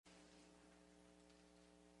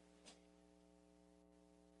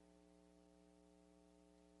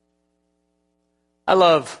I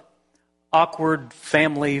love awkward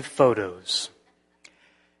family photos.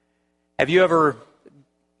 Have you ever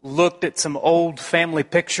looked at some old family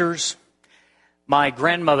pictures? My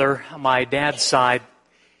grandmother, on my dad's side,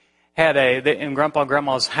 had in Grandpa and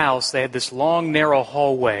Grandma's house, they had this long, narrow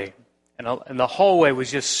hallway. And the hallway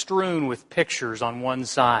was just strewn with pictures on one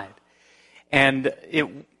side. And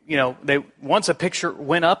once a picture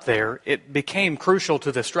went up there, it became crucial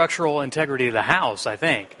to the structural integrity of the house, I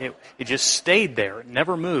think. It just stayed there. It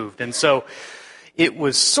never moved. And so it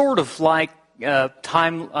was sort of like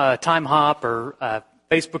Time Hop or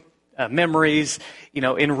Facebook memories,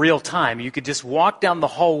 in real time. You could just walk down the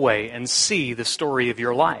hallway and see the story of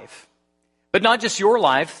your life. But not just your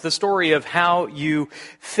life, the story of how you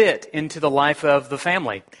fit into the life of the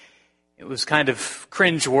family. It was kind of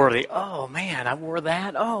cringe-worthy. Oh, man, I wore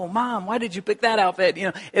that. Oh, Mom, why did you pick that outfit?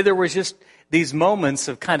 There was just these moments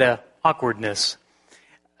of kind of awkwardness.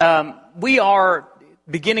 We are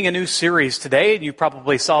beginning a new series today, and you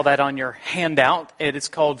probably saw that on your handout. It's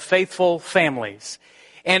called Faithful Families.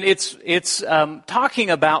 And it's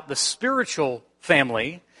talking about the spiritual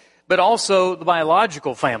family, but also the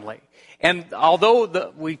biological family. And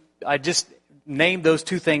although I just named those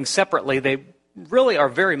two things separately, they really are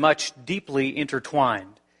very much deeply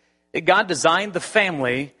intertwined. God designed the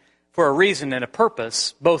family for a reason and a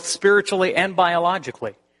purpose, both spiritually and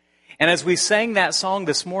biologically. And as we sang that song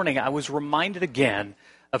this morning, I was reminded again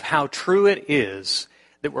of how true it is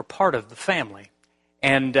that we're part of the family.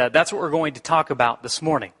 And that's what we're going to talk about this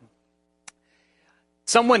morning.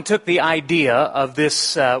 Someone took the idea of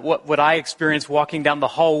this, what I experienced walking down the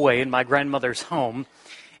hallway in my grandmother's home,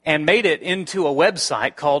 and made it into a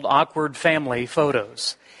website called Awkward Family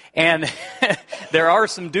Photos. And there are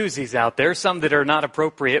some doozies out there, some that are not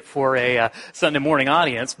appropriate for a Sunday morning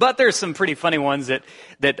audience, but there's some pretty funny ones that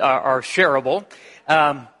are shareable.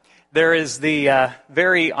 There is the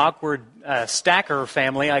very awkward Stacker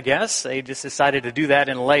family, I guess. They just decided to do that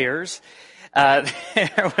in layers.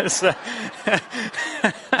 There was a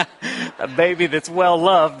baby that's well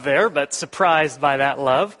loved there, but surprised by that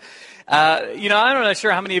love. I'm not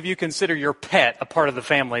sure how many of you consider your pet a part of the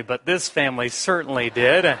family, but this family certainly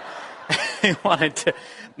did. They wanted to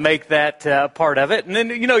make that part of it. And then,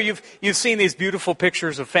 you've seen these beautiful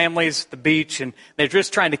pictures of families at the beach, and they're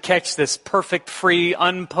just trying to catch this perfect, free,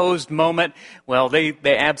 unposed moment. Well, they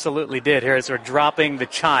absolutely did here as they're dropping the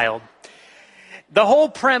child. The whole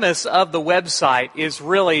premise of the website is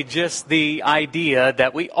really just the idea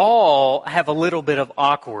that we all have a little bit of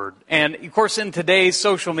awkward. And, of course, in today's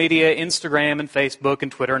social media, Instagram and Facebook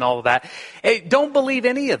and Twitter and all of that, hey, don't believe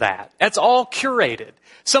any of that. That's all curated.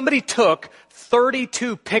 Somebody took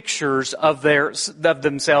 32 pictures of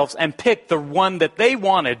themselves and picked the one that they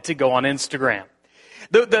wanted to go on Instagram.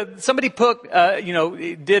 Somebody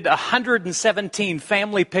did 117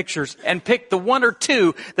 family pictures and picked the one or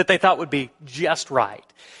two that they thought would be just right.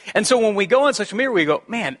 And so when we go on social media, we go,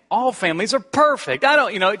 man, all families are perfect.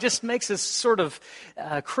 It just makes us sort of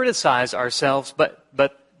criticize ourselves. But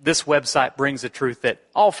this website brings the truth that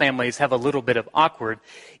all families have a little bit of awkward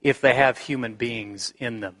if they have human beings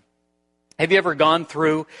in them. Have you ever gone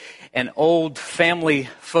through an old family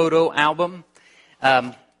photo album?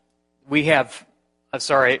 We have... I'm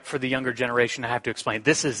sorry, for the younger generation, I have to explain.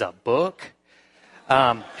 This is a book.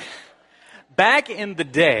 Back in the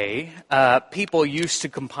day, people used to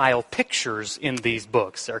compile pictures in these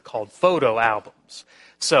books. They're called photo albums.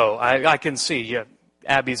 So I can see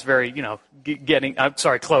Abby's very, getting. I'm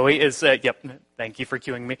sorry, Chloe is. Yep. Thank you for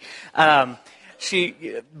cueing me.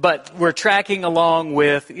 But we're tracking along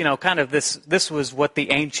with, kind of this was what the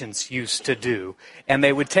ancients used to do. And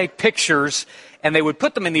they would take pictures and they would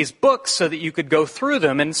put them in these books so that you could go through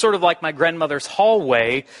them. And sort of like my grandmother's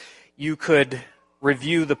hallway, you could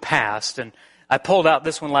review the past. And I pulled out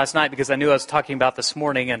this one last night because I knew I was talking about this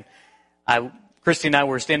morning. And Christy and I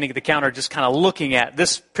were standing at the counter just kind of looking at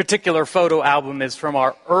this particular photo album is from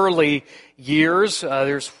our early years.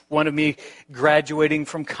 There's one of me graduating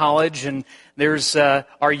from college, and there's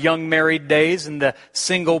our young married days in the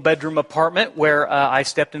single bedroom apartment where I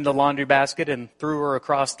stepped in the laundry basket and threw her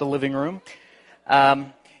across the living room.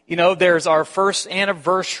 There's our first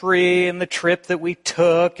anniversary and the trip that we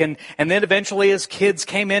took, and then eventually as kids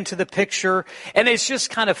came into the picture. And it's just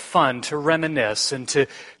kind of fun to reminisce and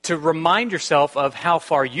to remind yourself of how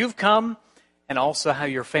far you've come and also how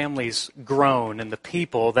your family's grown and the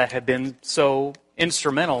people that have been so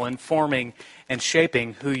instrumental in forming and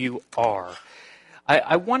shaping who you are.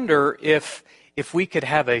 I wonder if we could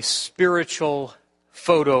have a spiritual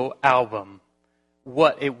photo album,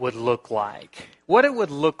 what it would look like. What it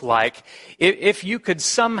would look like if you could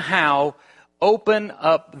somehow open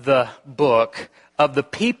up the book of the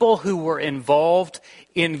people who were involved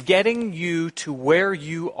in getting you to where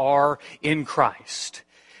you are in Christ.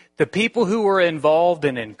 The people who were involved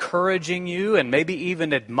in encouraging you and maybe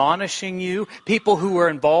even admonishing you, people who were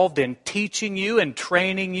involved in teaching you and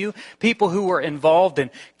training you, people who were involved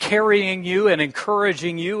in carrying you and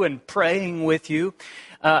encouraging you and praying with you.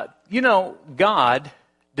 God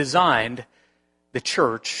designed the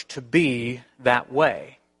church to be that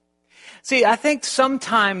way. See, I think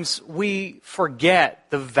sometimes we forget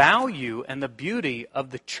the value and the beauty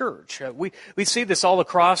of the church. We see this all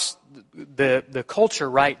across the culture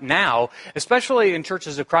right now, especially in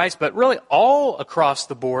churches of Christ, but really all across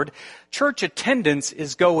the board. Church attendance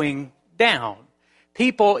is going down.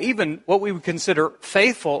 People, even what we would consider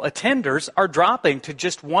faithful attenders, are dropping to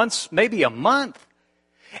just once, maybe a month.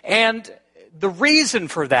 And the reason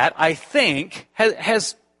for that, I think,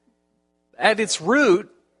 has at its root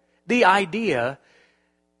the idea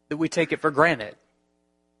that we take it for granted.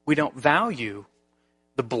 We don't value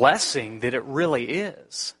the blessing that it really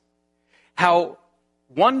is. How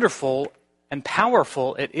wonderful and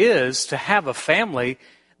powerful it is to have a family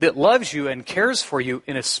that loves you and cares for you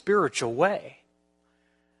in a spiritual way.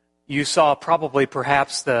 You saw probably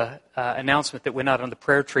perhaps the announcement that went out on the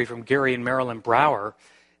prayer tree from Gary and Marilyn Brower,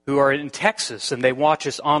 who are in Texas, and they watch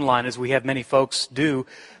us online, as we have many folks do.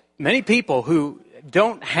 Many people who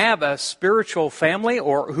don't have a spiritual family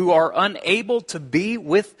or who are unable to be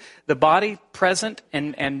with the body present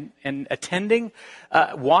and attending,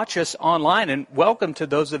 watch us online, and welcome to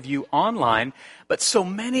those of you online. But so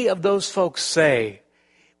many of those folks say,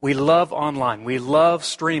 we love online, we love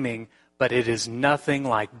streaming, but it is nothing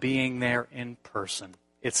like being there in person.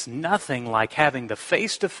 It's nothing like having the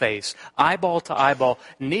face-to-face, eyeball-to-eyeball,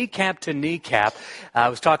 kneecap-to-kneecap. I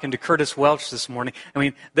was talking to Curtis Welch this morning. I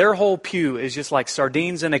mean, their whole pew is just like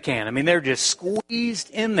sardines in a can. I mean, they're just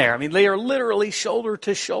squeezed in there. I mean, they are literally shoulder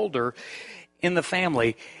to shoulder in the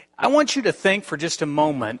family. I want you to think for just a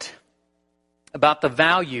moment about the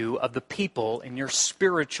value of the people in your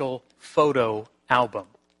spiritual photo album.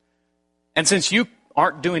 And since you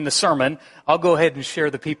aren't doing the sermon, I'll go ahead and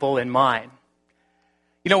share the people in mine.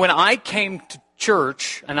 You know, when I came to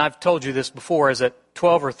church, and I've told you this before, as a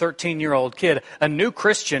 12 or 13-year-old kid, a new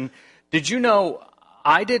Christian, did you know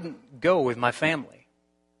I didn't go with my family?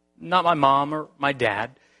 Not my mom or my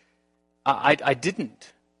dad. I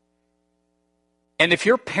didn't. And if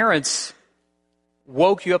your parents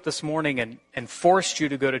woke you up this morning and forced you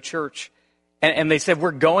to go to church, and they said,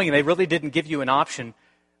 we're going, and they really didn't give you an option,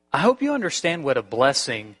 I hope you understand what a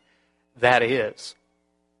blessing that is.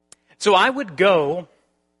 So I would go.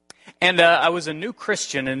 And I was a new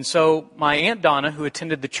Christian, and so my Aunt Donna, who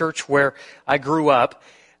attended the church where I grew up,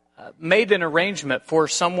 made an arrangement for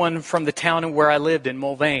someone from the town where I lived in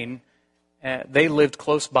Mulvane. They lived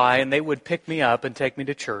close by, and they would pick me up and take me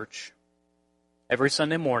to church every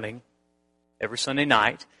Sunday morning, every Sunday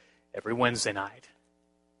night, every Wednesday night.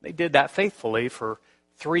 They did that faithfully for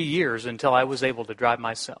 3 years until I was able to drive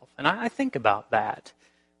myself. And I think about that.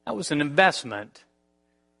 That was an investment.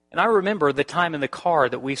 And I remember the time in the car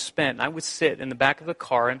that we spent. I would sit in the back of the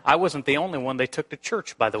car, and I wasn't the only one they took to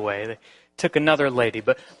church, by the way. They took another lady.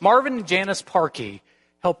 But Marvin and Janice Parkey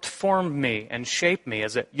helped form me and shape me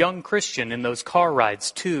as a young Christian in those car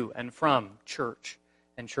rides to and from church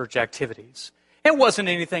and church activities. It wasn't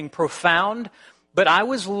anything profound, but I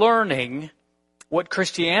was learning what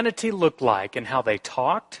Christianity looked like and how they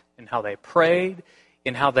talked and how they prayed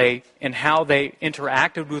and how they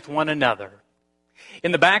interacted with one another.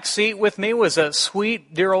 In the back seat with me was a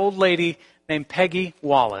sweet, dear old lady named Peggy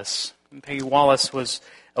Wallace. And Peggy Wallace was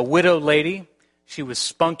a widowed lady. She was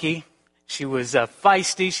spunky. She was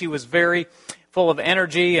feisty. She was very full of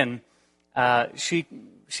energy, and she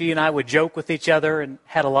and I would joke with each other and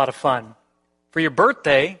had a lot of fun. For your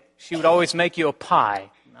birthday, she would always make you a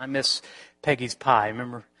pie. I miss Peggy's pie.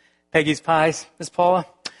 Remember Peggy's pies, Miss Paula?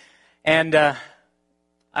 And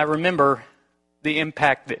I remember the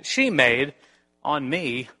impact that she made on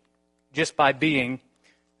me just by being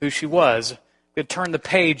who she was. We could turn the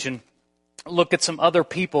page and look at some other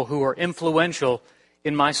people who are influential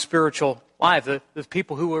in my spiritual life, the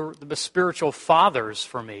people who were the spiritual fathers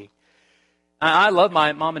for me. I love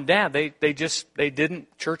my mom and dad.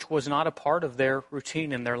 Church was not a part of their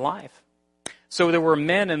routine in their life. So there were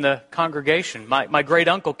men in the congregation. My great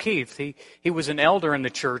uncle Keith, he was an elder in the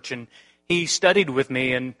church, and he studied with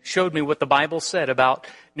me and showed me what the Bible said about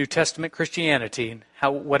New Testament Christianity and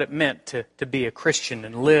what it meant to be a Christian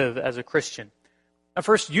and live as a Christian. My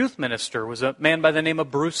first youth minister was a man by the name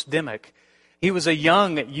of Bruce Dimmock. He was a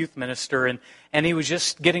young youth minister, and he was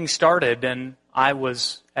just getting started, and I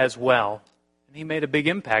was as well. And he made a big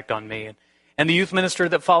impact on me. And the youth minister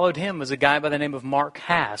that followed him was a guy by the name of Mark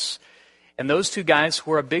Hass. And those two guys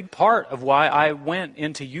were a big part of why I went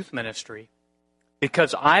into youth ministry,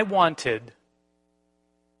 because I wanted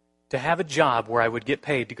to have a job where I would get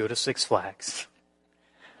paid to go to Six Flags.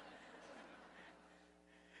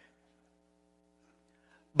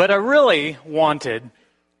 But I really wanted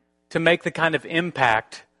to make the kind of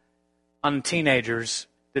impact on teenagers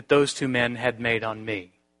that those two men had made on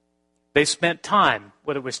me. They spent time,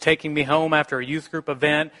 whether it was taking me home after a youth group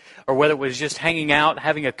event or whether it was just hanging out,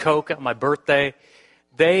 having a Coke on my birthday.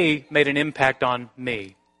 They made an impact on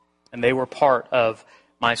me, and they were part of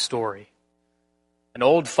my story. An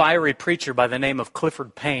old fiery preacher by the name of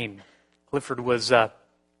Clifford Payne. Clifford was a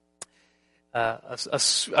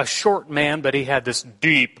short man, but he had this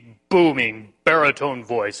deep, booming, baritone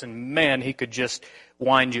voice, and man, he could just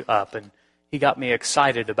wind you up. And he got me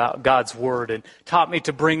excited about God's Word and taught me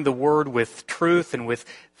to bring the Word with truth and with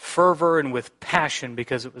fervor and with passion,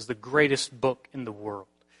 because it was the greatest book in the world.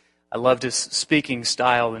 I loved his speaking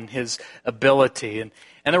style and his ability. And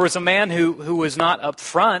there was a man who was not up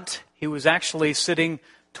front. He was actually sitting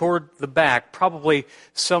toward the back, probably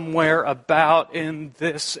somewhere about in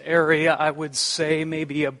this area, I would say,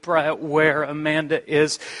 maybe about where Amanda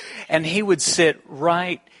is. And he would sit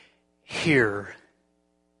right here.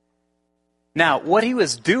 Now, what he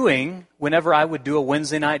was doing whenever I would do a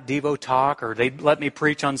Wednesday night Devo talk or they'd let me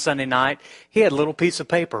preach on Sunday night, he had a little piece of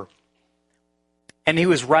paper. And he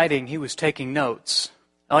was writing, he was taking notes,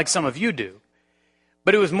 like some of you do.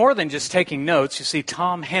 But it was more than just taking notes. You see,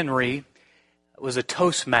 Tom Henry was a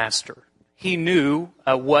Toastmaster. He knew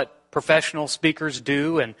what professional speakers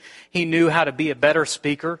do, and he knew how to be a better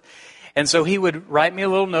speaker. And so he would write me a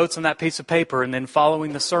little notes on that piece of paper, and then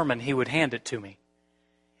following the sermon, he would hand it to me.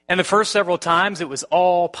 And the first several times, it was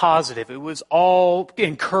all positive. It was all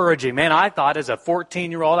encouraging. Man, I thought as a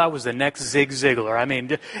 14-year-old, I was the next Zig Ziglar. I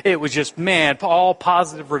mean, it was just, man, all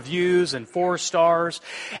positive reviews and 4 stars.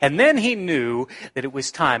 And then he knew that it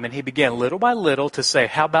was time, and he began little by little to say,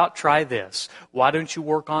 how about try this? Why don't you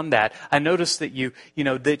work on that? I noticed that you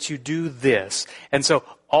do this. And so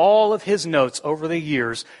all of his notes over the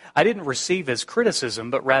years, I didn't receive as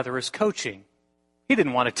criticism, but rather as coaching. He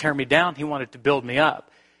didn't want to tear me down. He wanted to build me up.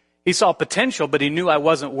 He saw potential, but he knew I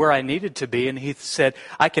wasn't where I needed to be, and he said,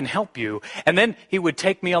 I can help you. And then he would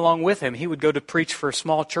take me along with him. He would go to preach for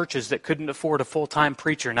small churches that couldn't afford a full-time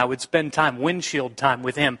preacher, and I would spend windshield time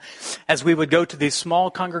with him as we would go to these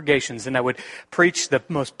small congregations, and I would preach the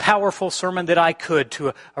most powerful sermon that I could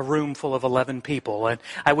to a room full of 11 people, and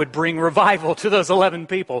I would bring revival to those 11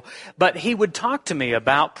 people. But he would talk to me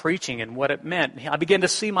about preaching and what it meant. I began to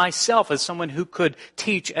see myself as someone who could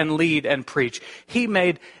teach and lead and preach. He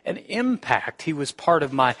made an impact. He was part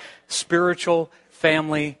of my spiritual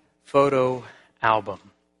family photo album.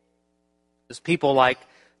 There's people like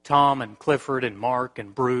Tom and Clifford and Mark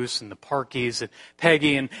and Bruce and the Parkeys and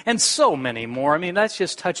Peggy and so many more. I mean, that's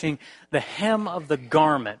just touching the hem of the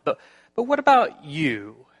garment. But what about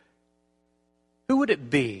you? Who would it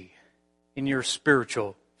be in your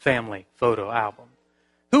spiritual family photo album?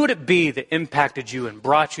 Who would it be that impacted you and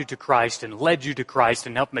brought you to Christ and led you to Christ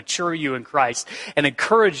and helped mature you in Christ and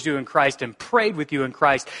encouraged you in Christ and prayed with you in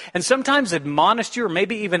Christ and sometimes admonished you or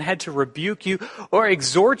maybe even had to rebuke you or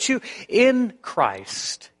exhort you in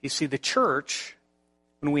Christ? You see, the church,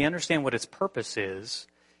 when we understand what its purpose is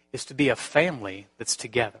to be a family that's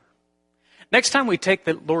together. Next time we take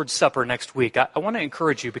the Lord's Supper next week, I want to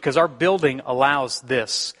encourage you because our building allows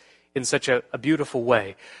this in such a beautiful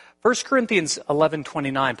way. 1 Corinthians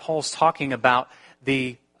 11:29, Paul's talking about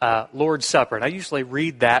the Lord's Supper. And I usually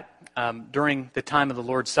read that during the time of the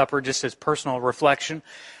Lord's Supper, just as personal reflection.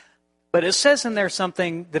 But it says in there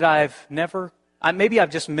something that maybe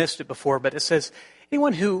I've just missed it before, but it says,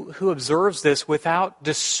 anyone who observes this without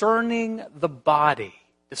discerning the body.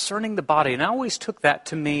 And I always took that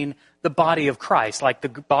to mean the body of Christ, like the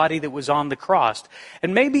body that was on the cross.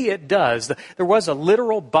 And maybe it does. There was a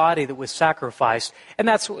literal body that was sacrificed, and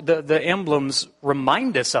that's the emblems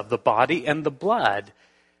remind us of the body and the blood.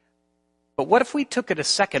 But what if we took it a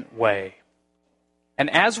second way? And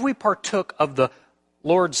as we partook of the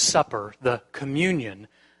Lord's Supper, the communion,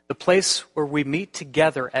 the place where we meet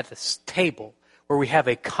together at this table, where we have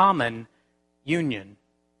a common union.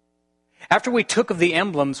 After we took of the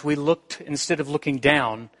emblems, we looked, instead of looking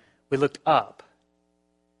down, we looked up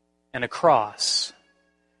and across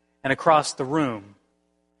the room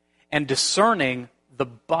and discerning the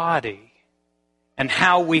body and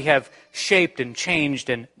how we have shaped and changed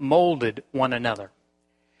and molded one another.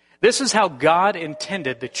 This is how God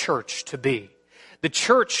intended the church to be. The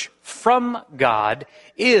church from God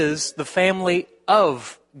is the family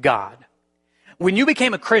of God. When you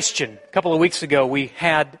became a Christian, a couple of weeks ago, we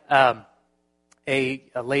had a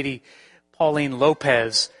lady, Pauline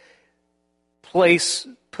Lopez,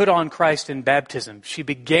 put on Christ in baptism. She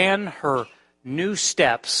began her new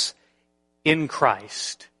steps in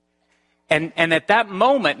Christ. And at that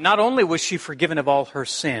moment, not only was she forgiven of all her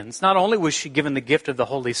sins, not only was she given the gift of the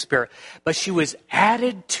Holy Spirit, but she was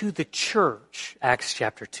added to the church, Acts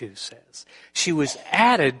chapter 2 says. She was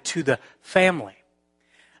added to the family.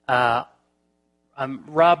 I'm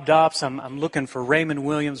Rob Dops. I'm looking for Raymond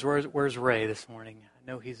Williams. Where's Ray this morning?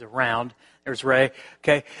 I know he's around. There's Ray.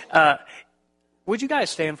 Okay. Would you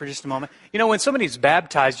guys stand for just a moment? You know, when somebody's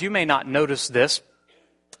baptized, you may not notice this,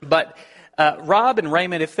 but Rob and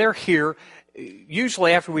Raymond, if they're here,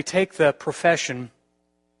 usually after we take the profession,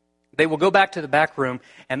 they will go back to the back room,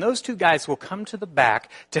 and those two guys will come to the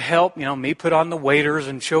back to help, me put on the waiters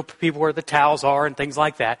and show people where the towels are and things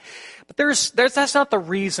like that. But that's not the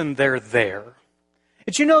reason they're there.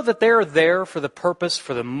 Did you know that they're there for the purpose,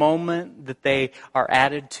 for the moment that they are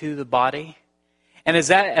added to the body? And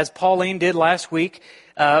as Pauline did last week,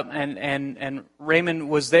 and Raymond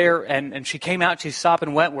was there, and she came out, she's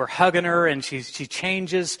sopping wet, we're hugging her, and she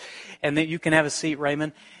changes, and then you can have a seat,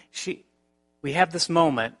 Raymond. We have this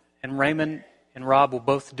moment, and Raymond and Rob will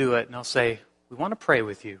both do it, and they'll say, we want to pray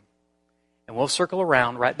with you. And we'll circle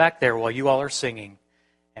around right back there while you all are singing,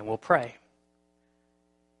 and we'll pray.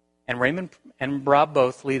 And Raymond and Rob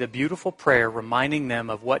both lead a beautiful prayer reminding them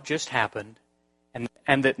of what just happened,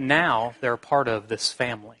 and that now they're a part of this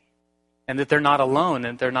family. And that they're not alone,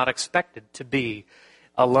 and they're not expected to be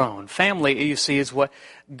alone. Family, you see, is what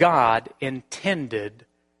God intended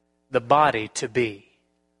the body to be.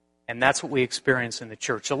 And that's what we experience in the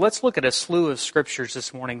church. So let's look at a slew of scriptures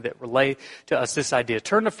this morning that relate to us this idea.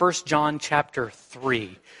 Turn to 1 John chapter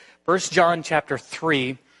 3. 1 John chapter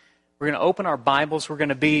 3. We're going to open our Bibles. We're going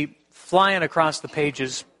to be flying across the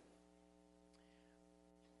pages.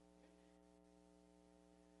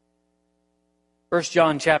 First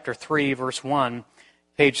John chapter 3, verse 1,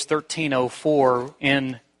 page 1304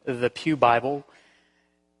 in the Pew Bible.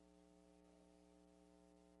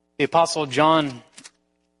 The Apostle John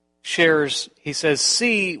shares, he says,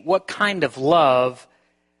 "See what kind of love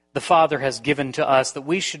the Father has given to us, that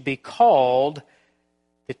we should be called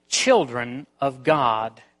the children of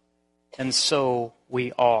God, and so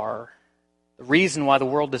we are. The reason why the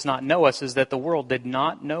world does not know us is that the world did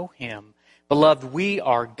not know Him. Beloved, we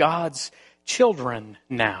are God's children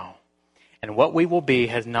now, and what we will be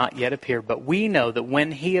has not yet appeared, but we know that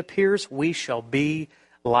when He appears, we shall be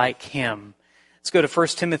like Him." Let's go to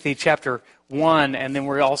 1 Timothy chapter 1, and then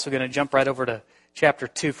we're also going to jump right over to chapter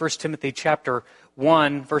 2. 1 Timothy chapter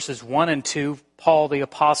 1, verses 1 and 2, Paul the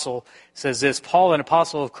apostle says this, "Paul, an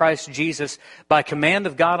apostle of Christ Jesus, by command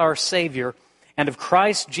of God our Savior, and of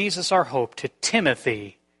Christ Jesus our hope, to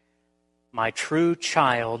Timothy, my true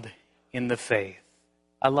child in the faith."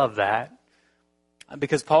 I love that.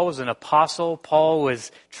 Because Paul was an apostle, Paul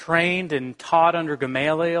was trained and taught under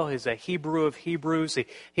Gamaliel. He's a Hebrew of Hebrews.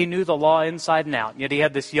 He knew the law inside and out. Yet he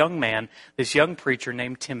had this young man, this young preacher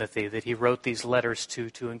named Timothy that he wrote these letters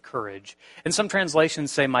to encourage. And some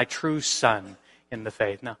translations say, "my true son in the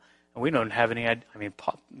faith." Now, we don't have any,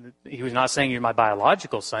 Paul, he was not saying you're my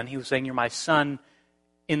biological son. He was saying you're my son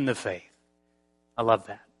in the faith. I love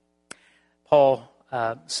that. Paul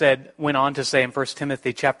went on to say in 1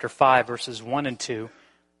 Timothy chapter 5, verses 1 and 2,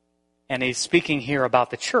 and he's speaking here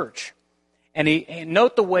about the church. And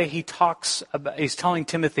note the way he talks about, he's telling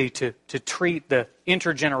Timothy to treat the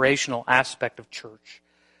intergenerational aspect of church.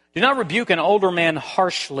 "Do not rebuke an older man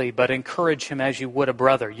harshly, but encourage him as you would a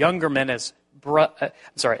brother. Encourage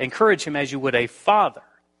him as you would a father.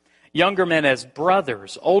 Younger men as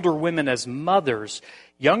brothers, older women as mothers,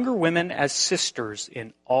 younger women as sisters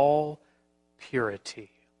in all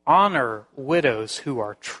purity. Honor widows who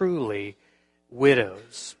are truly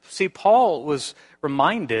widows." See, Paul was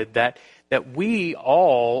reminded that we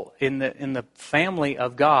all in the family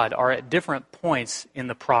of God are at different points in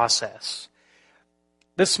the process.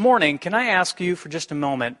 This morning, can I ask you for just a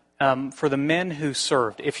moment, for the men who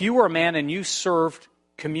served? If you were a man and you served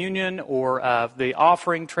communion or the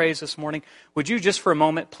offering trays this morning, would you just for a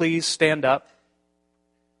moment please stand up?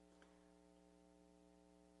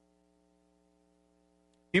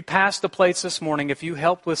 You passed the plates this morning. If you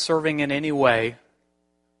helped with serving in any way.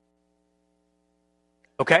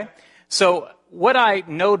 Okay? So what I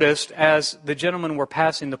noticed as the gentlemen were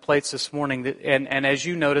passing the plates this morning, and as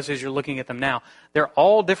you notice as you're looking at them now, they're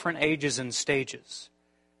all different ages and stages.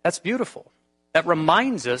 That's beautiful. That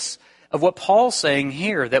reminds us of what Paul's saying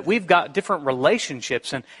here, that we've got different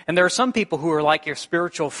relationships. And there are some people who are like your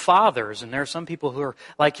spiritual fathers, and there are some people who are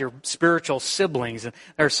like your spiritual siblings, and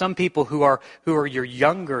there are some people who are your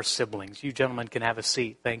younger siblings. You gentlemen can have a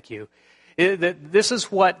seat. Thank you. This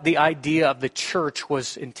is what the idea of the church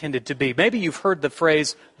was intended to be. Maybe you've heard the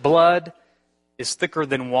phrase, blood is thicker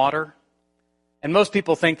than water. And most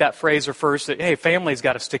people think that phrase refers to, hey, family's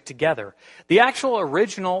got to stick together. The actual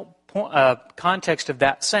original context of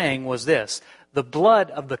that saying was this: the blood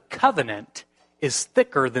of the covenant is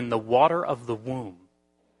thicker than the water of the womb.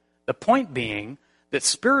 The point being that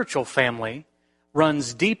spiritual family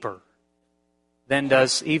runs deeper than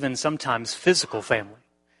does even sometimes physical family.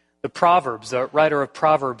 The writer of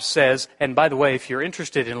Proverbs says, and by the way, if you're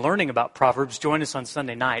interested in learning about Proverbs, join us on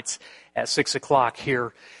Sunday nights at 6 o'clock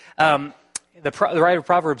here. The writer of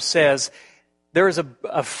Proverbs says, there is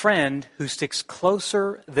a friend who sticks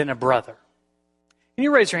closer than a brother. Can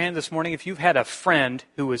you raise your hand this morning if you've had a friend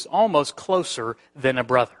who is almost closer than a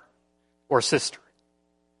brother or sister?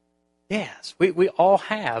 Yes, we all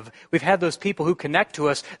have. We've had those people who connect to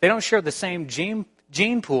us. They don't share the same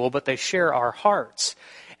gene pool, but they share our hearts.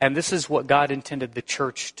 And this is what God intended the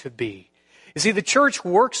church to be. You see, the church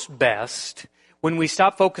works best when we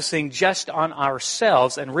stop focusing just on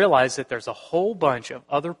ourselves and realize that there's a whole bunch of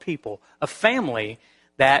other people, a family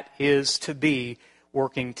that is to be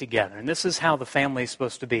working together. And this is how the family is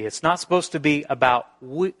supposed to be. It's not supposed to be about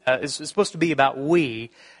we, it's supposed to be about we,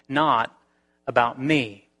 not about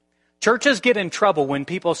me. Churches get in trouble when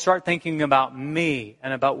people start thinking about me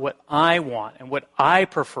and about what I want and what I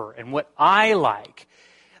prefer and what I like.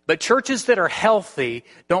 But churches that are healthy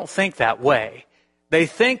don't think that way. They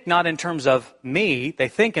think not in terms of me, they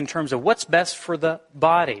think in terms of what's best for the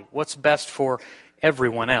body, what's best for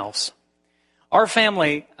everyone else. Our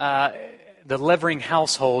family, the Levering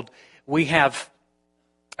household, we have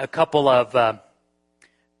a couple of,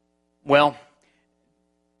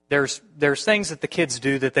 there's things that the kids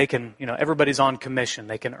do that they can, everybody's on commission.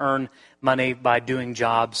 They can earn money by doing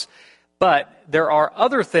jobs. But there are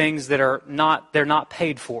other things that they're not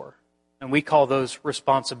paid for. And we call those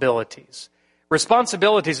responsibilities.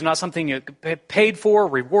 Responsibilities are not something you get paid for,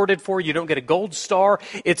 rewarded for. You don't get a gold star.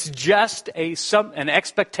 It's just an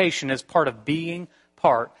expectation as part of being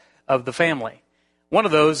part of the family. One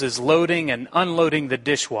of those is loading and unloading the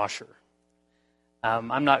dishwasher.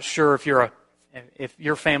 I'm not sure if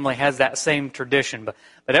your family has that same tradition, but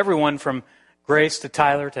everyone from Grace to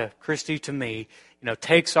Tyler to Christy to me,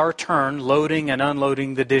 takes our turn loading and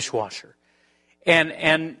unloading the dishwasher.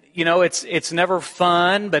 And it's never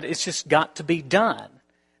fun, but it's just got to be done.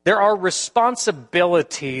 There are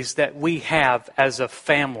responsibilities that we have as a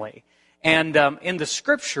family. And in the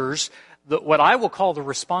Scriptures, what I will call the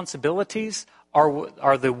responsibilities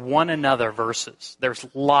are the one another verses. There's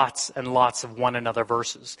lots and lots of one another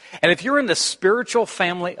verses. And if you're in the spiritual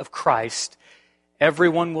family of Christ,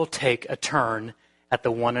 everyone will take a turn at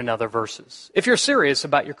the one another verses. If you're serious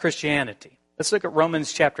about your Christianity, let's look at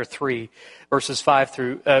Romans chapter 3, verses 5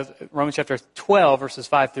 through, Romans chapter 12, verses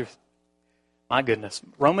 5 through,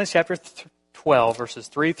 Romans chapter 12, verses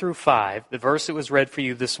 3 through 5, the verse that was read for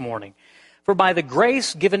you this morning. For by the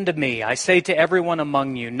grace given to me, I say to everyone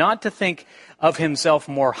among you, not to think of himself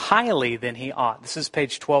more highly than he ought. This is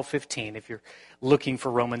page 1215, if you're looking for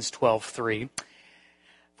Romans 12:3.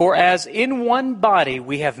 For as in one body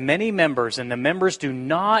we have many members, and the members do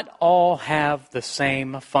not all have the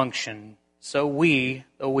same function, so we,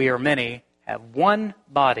 though we are many, have one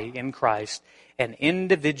body in Christ, and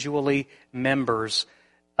individually members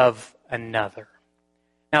of another.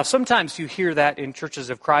 Now, sometimes you hear that in churches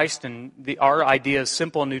of Christ, and our idea is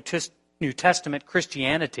simple New Testament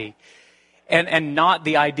Christianity, and not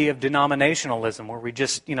the idea of denominationalism, where we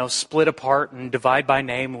just, split apart and divide by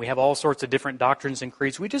name, and we have all sorts of different doctrines and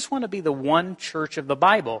creeds. We just want to be the one church of the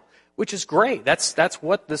Bible, which is great. That's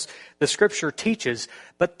what the Scripture teaches.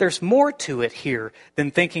 But there's more to it here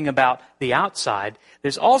than thinking about the outside.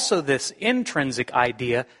 There's also this intrinsic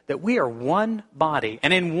idea that we are one body.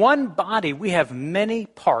 And in one body, we have many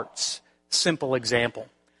parts. Simple example.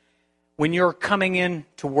 When you're coming in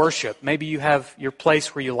to worship, maybe you have your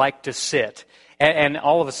place where you like to sit, and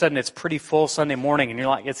all of a sudden it's pretty full Sunday morning, and you're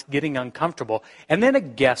like, it's getting uncomfortable. And then a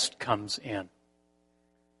guest comes in.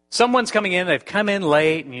 Someone's coming in, they've come in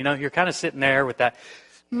late, and you're kind of sitting there with that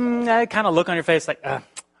kind of look on your face like,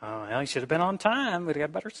 you should have been on time, we'd got a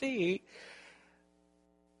better seat.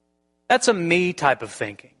 That's a me type of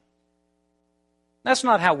thinking. That's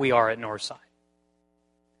not how we are at Northside.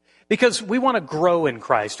 Because we want to grow in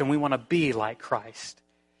Christ and we want to be like Christ.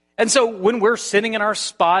 And so when we're sitting in our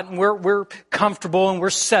spot and we're comfortable and we're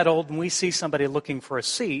settled and we see somebody looking for a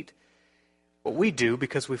seat, What we do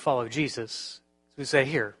because we follow Jesus is we say,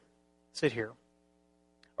 here, sit here.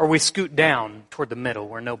 Or we scoot down toward the middle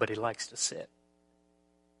where nobody likes to sit.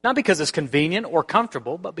 Not because it's convenient or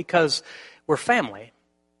comfortable, but because we're family.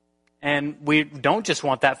 And we don't just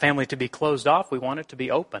want that family to be closed off, we want it to be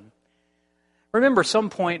open. Remember,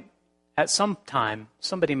 at some time,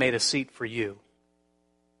 somebody made a seat for you.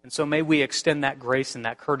 And so may we extend that grace and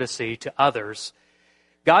that courtesy to others.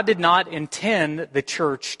 God did not intend the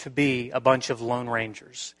church to be a bunch of lone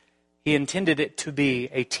rangers. He intended it to be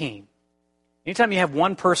a team. Anytime you have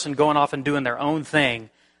one person going off and doing their own thing,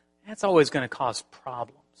 that's always going to cause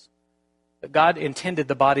problems. But God intended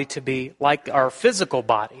the body to be like our physical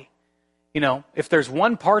body. You know, if there's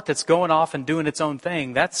one part that's going off and doing its own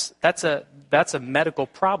thing, that's a medical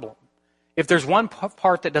problem. If there's one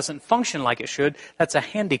part that doesn't function like it should, that's a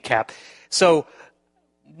handicap. So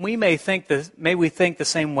we may think the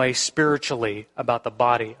same way spiritually about the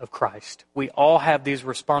body of Christ. We all have these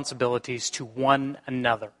responsibilities to one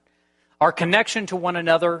another. Our connection to one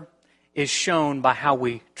another is shown by how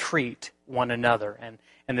we treat one another.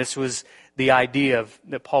 And this was the idea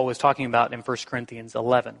that Paul was talking about in 1 Corinthians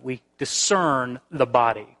 11. We discern the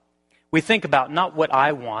body. We think about not what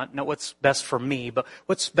I want, not what's best for me, but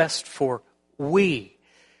what's best for we.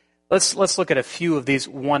 Let's look at a few of these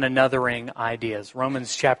one anothering ideas.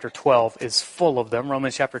 Romans chapter 12 is full of them.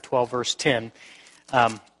 Romans chapter 12, verse 10.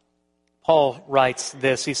 Paul writes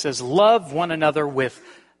this. He says, love one another with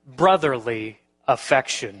brotherly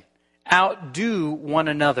affection. Outdo one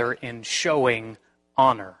another in showing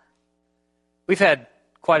honor. We've had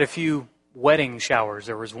quite a few wedding showers.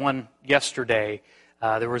 There was one yesterday.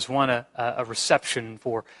 There was one, a reception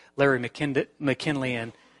for Larry McKinley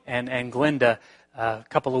and Glenda a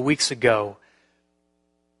couple of weeks ago.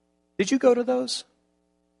 Did you go to those?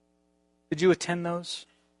 Did you attend those?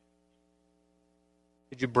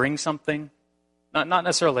 Did you bring something? Not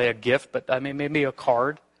necessarily a gift, but I mean maybe a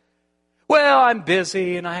card. Well, I'm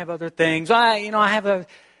busy and I have other things. Wait a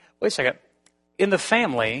second. In the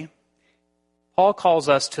family, Paul calls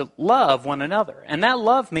us to love one another. And that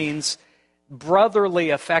love means brotherly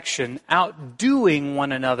affection, outdoing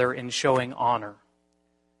one another in showing honor.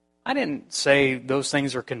 I didn't say those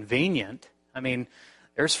things are convenient. I mean,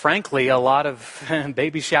 there's frankly a lot of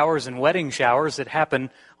baby showers and wedding showers that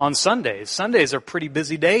happen on Sundays. Sundays are pretty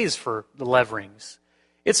busy days for the Leverings.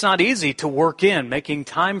 It's not easy to work in making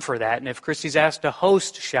time for that. And if Christy's asked to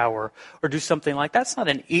host a shower or do something like that, that's not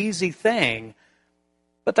an easy thing.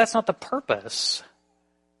 But that's not the purpose.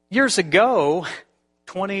 Years ago,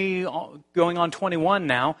 20, going on 21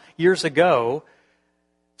 now, years ago,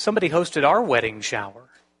 somebody hosted our wedding shower.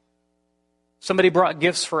 Somebody brought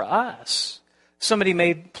gifts for us. Somebody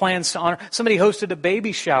made plans to honor. Somebody hosted a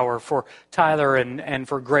baby shower for Tyler and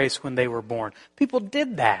for Grace when they were born. People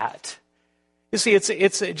did that. You see,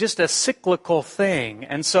 it's just a cyclical thing.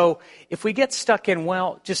 And so if we get stuck in,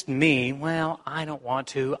 just me, I don't want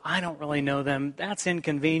to. I don't really know them. That's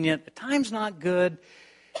inconvenient. The time's not good.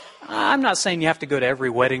 I'm not saying you have to go to every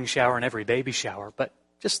wedding shower and every baby shower, but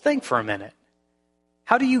just think for a minute.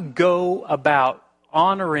 How do you go about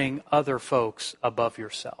honoring other folks above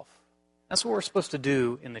yourself? That's what we're supposed to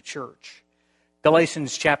do in the church.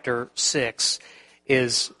 Galatians chapter 6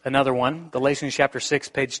 is another one. Galatians chapter 6,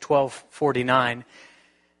 page 1249.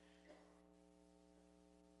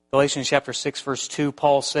 Galatians chapter 6, verse 2,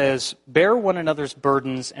 Paul says, bear one another's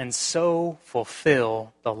burdens and so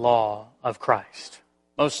fulfill the law of Christ.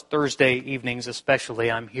 Most Thursday evenings especially,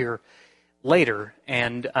 I'm here later,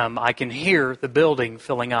 and I can hear the building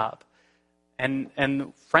filling up.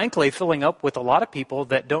 And frankly, filling up with a lot of people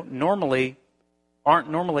that aren't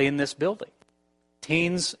normally in this building.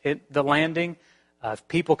 Teens at the landing,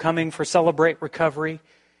 people coming for Celebrate Recovery,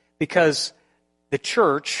 because the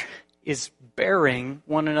church is bearing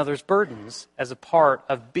one another's burdens as a part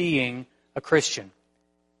of being a Christian.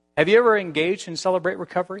 Have you ever engaged in Celebrate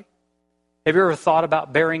Recovery? Have you ever thought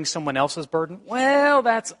about bearing someone else's burden? Well,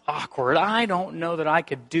 that's awkward. I don't know that I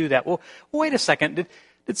could do that. Well, wait a second.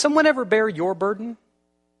 Did someone ever bear your burden?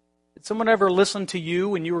 Did someone ever listen to you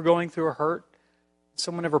when you were going through a hurt? Did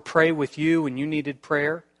someone ever pray with you when you needed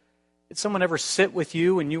prayer? Did someone ever sit with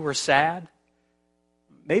you when you were sad?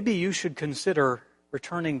 Maybe you should consider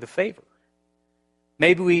returning the favor.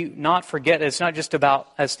 Maybe we not forget, it's not just about,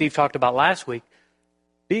 as Steve talked about last week,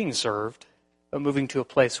 being served, but moving to a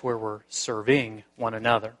place where we're serving one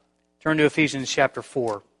another. Turn to Ephesians chapter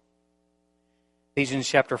 4. Ephesians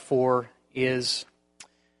chapter 4 is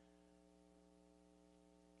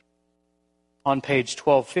on page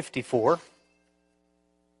 1254.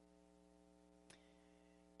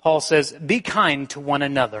 Paul says, be kind to one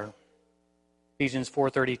another. Ephesians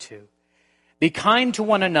 4:32. Be kind to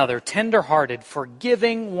one another, tender-hearted,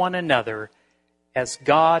 forgiving one another as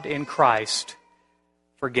God in Christ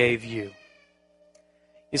forgave you.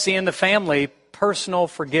 You see, in the family, personal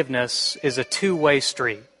forgiveness is a two-way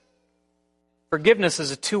street. Forgiveness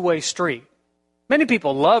is a two-way street. Many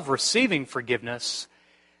people love receiving forgiveness,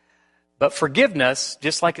 but forgiveness,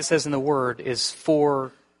 just like it says in the Word, is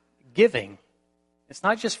for giving. It's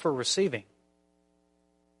not just for receiving.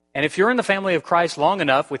 And if you're in the family of Christ long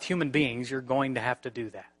enough with human beings, you're going to have to do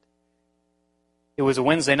that. It was a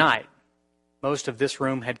Wednesday night. Most of this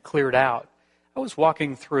room had cleared out. I was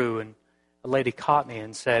walking through and a lady caught me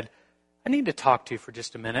and said, "I need to talk to you for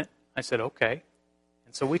just a minute." I said, "Okay."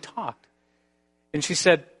 And so we talked. And she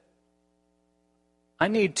said, "I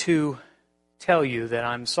need to tell you that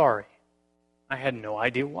I'm sorry." I had no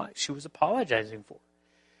idea what she was apologizing for.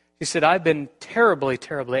 She said, "I've been terribly,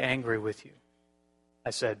 terribly angry with you." I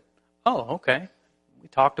said, "Oh, okay." We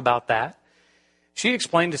talked about that. She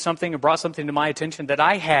explained something and brought something to my attention that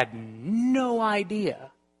I had no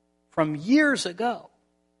idea from years ago.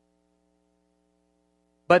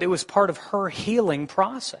 But it was part of her healing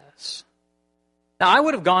process. Now, I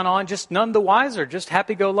would have gone on just none the wiser, just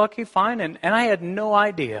happy-go-lucky, fine, and I had no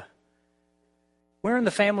idea. We're in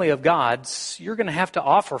the family of God. You're going to have to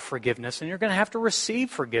offer forgiveness, and you're going to have to receive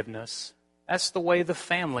forgiveness. That's the way the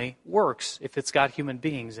family works if it's got human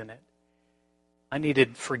beings in it. I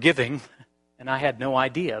needed forgiving, and I had no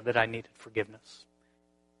idea that I needed forgiveness.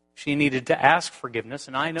 She needed to ask forgiveness,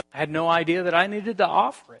 and I had no idea that I needed to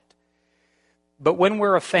offer it. But when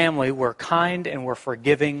we're a family, we're kind and we're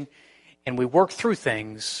forgiving, and we work through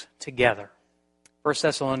things together. 1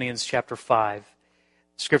 Thessalonians chapter 5,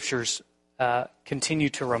 Scriptures continue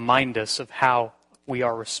to remind us of how we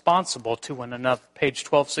are responsible to one another. Page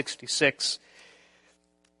 1266.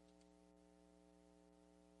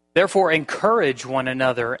 Therefore, encourage one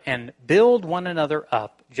another and build one another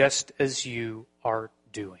up, just as you are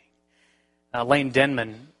doing. Lane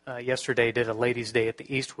Denman yesterday did a ladies' day at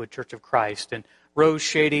the Eastwood Church of Christ, and Rose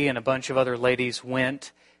Shady and a bunch of other ladies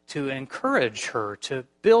went to encourage her, to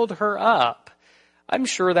build her up. I'm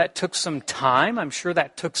sure that took some time. I'm sure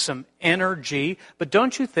that took some energy. But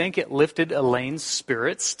don't you think it lifted Elaine's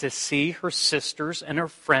spirits to see her sisters and her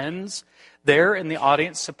friends there in the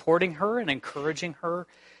audience supporting her and encouraging her?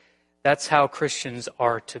 That's how Christians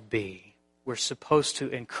are to be. We're supposed to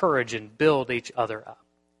encourage and build each other up.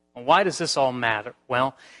 And why does this all matter?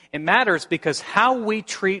 Well, it matters because how we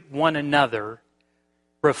treat one another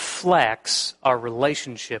reflects our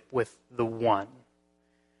relationship with the one.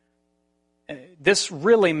 This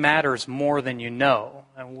really matters more than you know.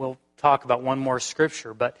 And we'll talk about one more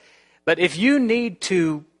scripture. But if you need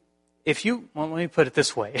to, well, let me put it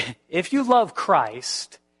this way. If you love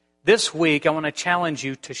Christ, this week I want to challenge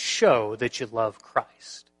you to show that you love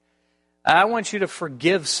Christ. I want you to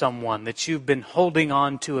forgive someone that you've been holding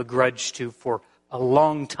on to a grudge to for a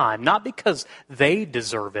long time. Not because they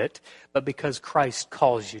deserve it, but because Christ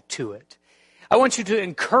calls you to it. I want you to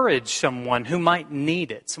encourage someone who might need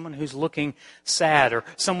it, someone who's looking sad, or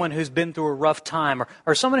someone who's been through a rough time,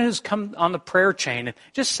 or someone who's come on the prayer chain, and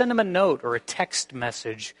just send them a note or a text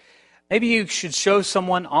message. Maybe you should show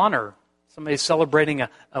someone honor. Somebody's celebrating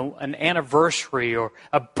an anniversary or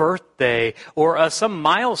a birthday or some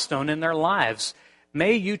milestone in their lives.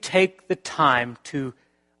 May you take the time to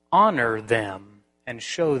honor them and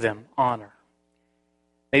show them honor.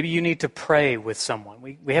 Maybe you need to pray with someone.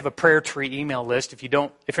 We have a prayer tree email list. If you're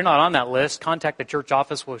not on that list, contact the church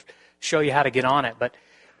office. We'll show you how to get on it. But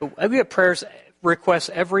we get prayers requests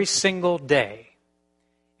every single day.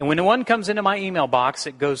 And when one comes into my email box,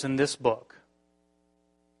 it goes in this book.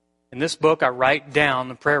 In this book, I write down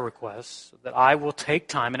the prayer requests so that I will take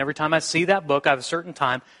time. And every time I see that book, I have a certain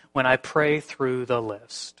time when I pray through the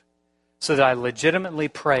list so that I legitimately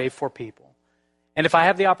pray for people. And if I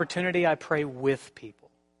have the opportunity, I pray with people,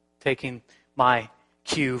 taking my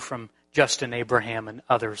cue from Justin Abraham and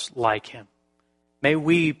others like him. May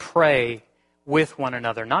we pray with one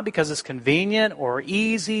another, not because it's convenient or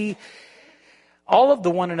easy. All of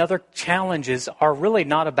the one another challenges are really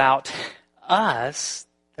not about us.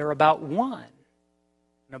 They're about one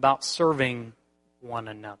and about serving one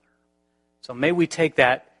another. So may we take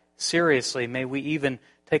that seriously. May we even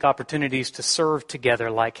take opportunities to serve together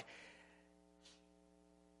like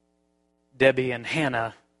Debbie and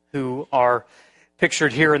Hannah, who are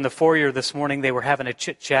pictured here in the foyer this morning. They were having a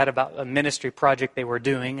chit-chat about a ministry project they were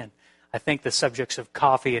doing, and I think the subjects of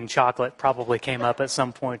coffee and chocolate probably came up at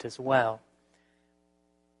some point as well.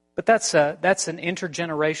 But that's an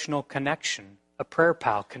intergenerational connection, a prayer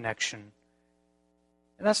pal connection.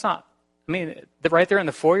 And that's not I mean, right there in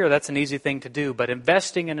the foyer, that's an easy thing to do. But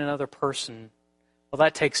investing in another person, well,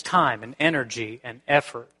 that takes time and energy and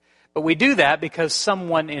effort. But we do that because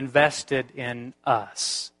someone invested in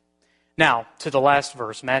us. Now, to the last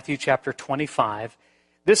verse, Matthew chapter 25.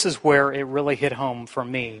 This is where it really hit home for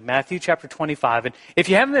me. Matthew chapter 25. And if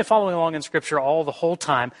you haven't been following along in Scripture the whole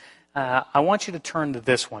time, I want you to turn to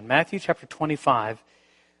this one, Matthew chapter 25.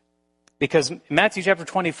 Because in Matthew chapter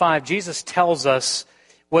 25, Jesus tells us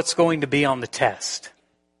what's going to be on the test.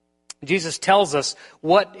 Jesus tells us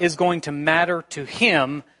what is going to matter to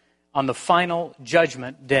Him on the final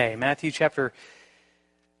judgment day. Matthew chapter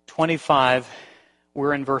 25,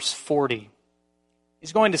 we're in verse 40.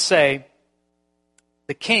 He's going to say,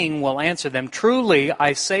 the king will answer them, truly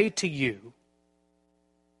I say to you,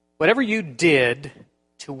 whatever you did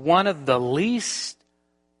to one of the least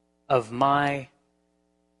of my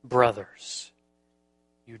brothers,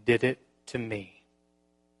 you did it to me.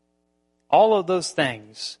 All of those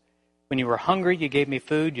things. When you were hungry, you gave me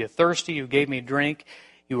food. You were thirsty, you gave me drink.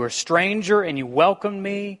 You were a stranger, and you welcomed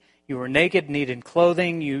me. You were naked, needed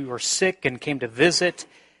clothing. You were sick and came to visit.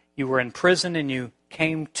 You were in prison, and you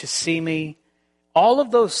came to see me. All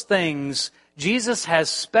of those things, Jesus has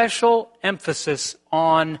special emphasis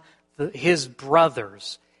on His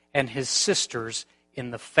brothers and His sisters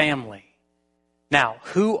in the family. Now,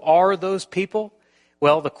 who are those people?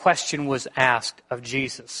 Well, the question was asked of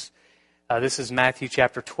Jesus. This is Matthew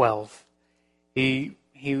chapter 12. He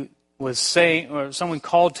was saying, or someone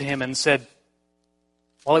called to Him and said,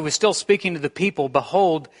 while He was still speaking to the people,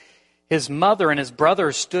 behold, His mother and His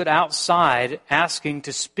brothers stood outside asking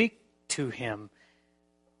to speak to Him.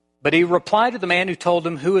 But He replied to the man who told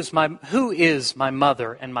him, Who is my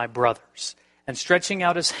mother and my brothers? And stretching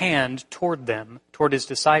out His hand toward them, toward His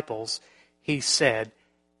disciples, He said,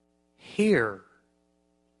 Here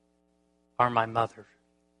are my mother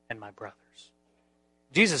and my brothers.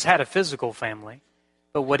 Jesus had a physical family,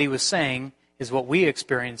 but what He was saying is what we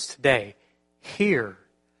experience today. Here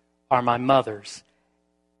are my mother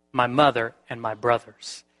and my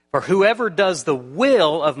brothers. For whoever does the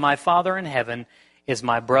will of my Father in heaven is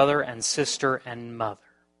my brother and sister and mother.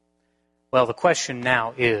 Well, the question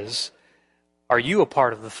now is, are you a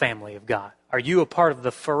part of the family of God? Are you a part of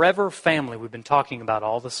the forever family we've been talking about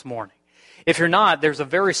all this morning? If you're not, there's a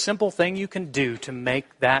very simple thing you can do to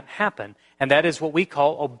make that happen. And that is what we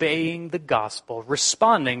call obeying the gospel,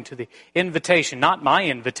 responding to the invitation, not my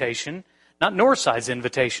invitation, not Northside's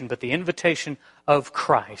invitation, but the invitation of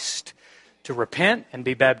Christ to repent and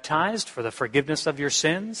be baptized for the forgiveness of your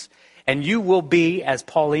sins. And you will be, as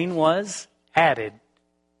Pauline was, added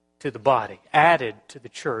to the body, added to the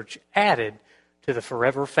church, added to the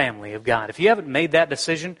forever family of God. If you haven't made that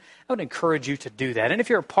decision, I would encourage you to do that. And if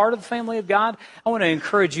you're a part of the family of God, I want to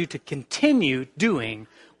encourage you to continue doing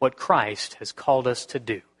what Christ has called us to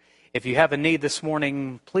do. If you have a need this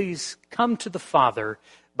morning, please come to the Father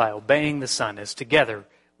by obeying the Son as together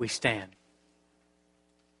we stand.